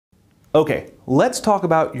Okay, let's talk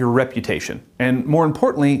about your reputation and more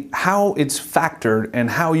importantly, how it's factored and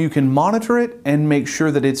how you can monitor it and make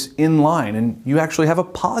sure that it's in line and you actually have a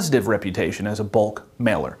positive reputation as a bulk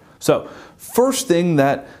mailer. So first thing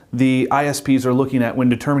that the ISPs are looking at when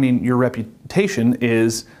determining your reputation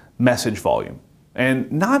is message volume.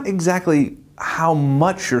 And not exactly how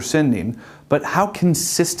much you're sending, but how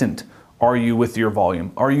consistent are you with your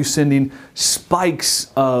volume? Are you sending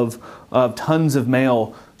spikes of tons of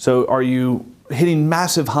mail? So are you hitting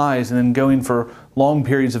massive highs and then going for long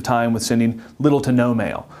periods of time with sending little to no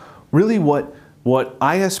mail? Really what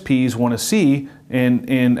ISPs want to see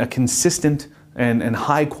in a consistent and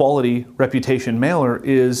high quality reputation mailer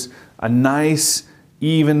is a nice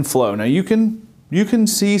even flow. Now you can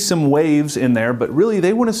see some waves in there, but really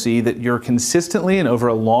they want to see that you're consistently and over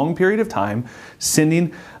a long period of time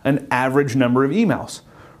sending an average number of emails,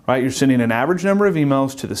 right? You're sending an average number of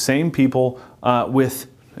emails to the same people with,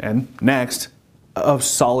 and next, a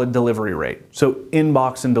solid delivery rate. So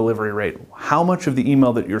inbox and delivery rate. How much of the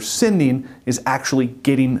email that you're sending is actually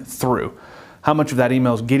getting through? How much of that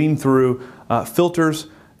email is getting through filters?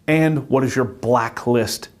 And what is your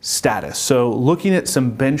blacklist status? So looking at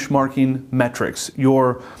some benchmarking metrics,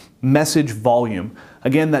 your message volume.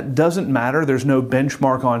 Again, that doesn't matter. There's no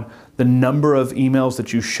benchmark on the number of emails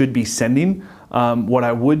that you should be sending. What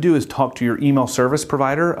I would do is talk to your email service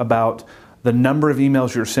provider about the number of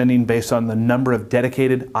emails you're sending based on the number of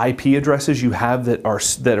dedicated IP addresses you have that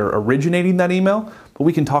are originating that email. But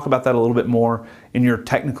we can talk about that a little bit more in your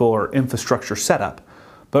technical or infrastructure setup.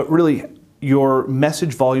 But really, your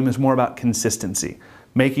message volume is more about consistency,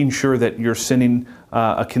 making sure that you're sending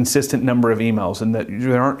a consistent number of emails and that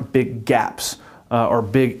there aren't big gaps or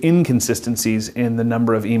big inconsistencies in the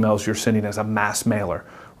number of emails you're sending as a mass mailer,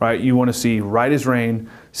 right? You want to see right as rain,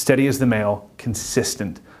 steady as the mail,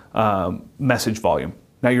 consistent message volume.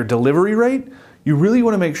 Now your delivery rate, you really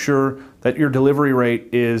want to make sure that your delivery rate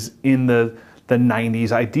is in the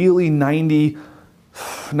 90s, ideally 94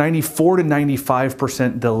 to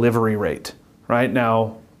 95% delivery rate, right?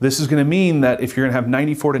 Now, this is going to mean that if you're going to have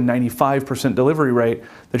 94 to 95% delivery rate,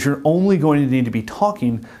 that you're only going to need to be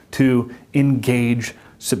talking to engaged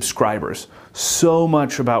subscribers. So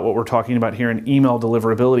much about what we're talking about here in email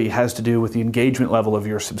deliverability has to do with the engagement level of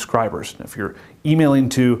your subscribers. If you're emailing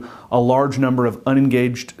to a large number of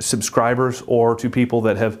unengaged subscribers or to people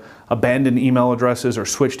that have abandoned email addresses or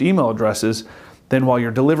switched email addresses, then while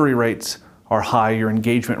your delivery rates are high, your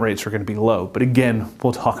engagement rates are going to be low. But again,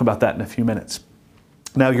 we'll talk about that in a few minutes.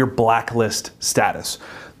 Now, your blacklist status.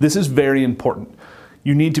 This is very important.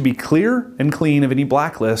 You need to be clear and clean of any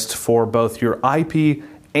blacklists for both your IP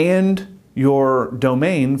and your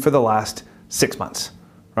domain for the last 6 months,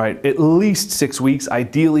 right? At least 6 weeks,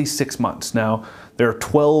 ideally 6 months. Now, there are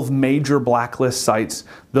 12 major blacklist sites.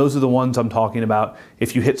 Those are the ones I'm talking about.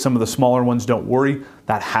 If you hit some of the smaller ones, don't worry,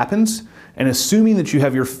 that happens. And assuming that you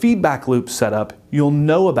have your feedback loop set up, you'll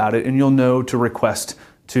know about it and you'll know to request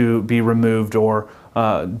to be removed or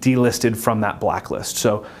delisted from that blacklist.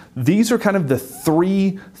 So these are kind of the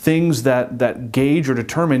three things that gauge or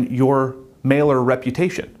determine your mailer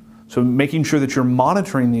reputation. So making sure that you're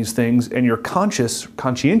monitoring these things and you're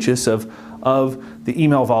conscientious of the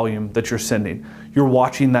email volume that you're sending. You're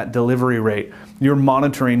watching that delivery rate. You're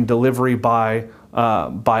monitoring delivery by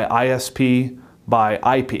ISP,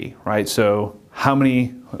 by IP, right? So how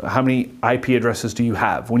many IP addresses do you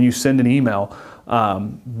have? When you send an email,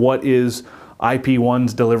 what is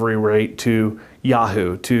IP1's delivery rate to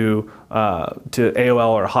Yahoo, to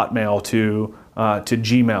AOL or Hotmail, to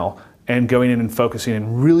Gmail, and going in and focusing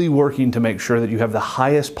and really working to make sure that you have the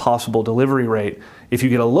highest possible delivery rate. If you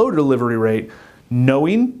get a low delivery rate,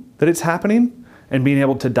 knowing that it's happening and being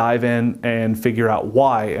able to dive in and figure out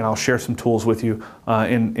why, and I'll share some tools with you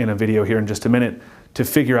in a video here in just a minute to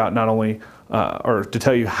figure out not only, or to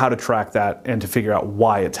tell you how to track that and to figure out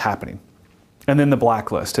why it's happening. And then the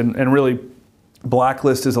blacklist, and really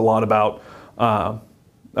blacklist is a lot about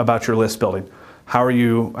your list building. How are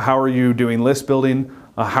you doing list building?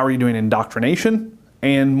 How are you doing indoctrination?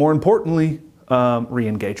 And more importantly,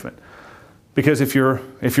 re-engagement. Because if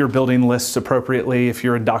you're building lists appropriately, if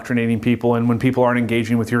you're indoctrinating people, and when people aren't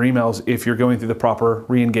engaging with your emails, if you're going through the proper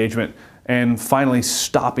re-engagement and finally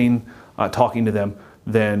stopping talking to them,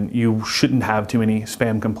 then you shouldn't have too many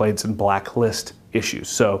spam complaints and blacklist issues.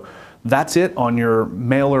 So that's it on your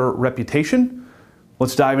mailer reputation.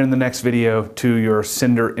 Let's dive into the next video to your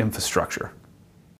sender infrastructure.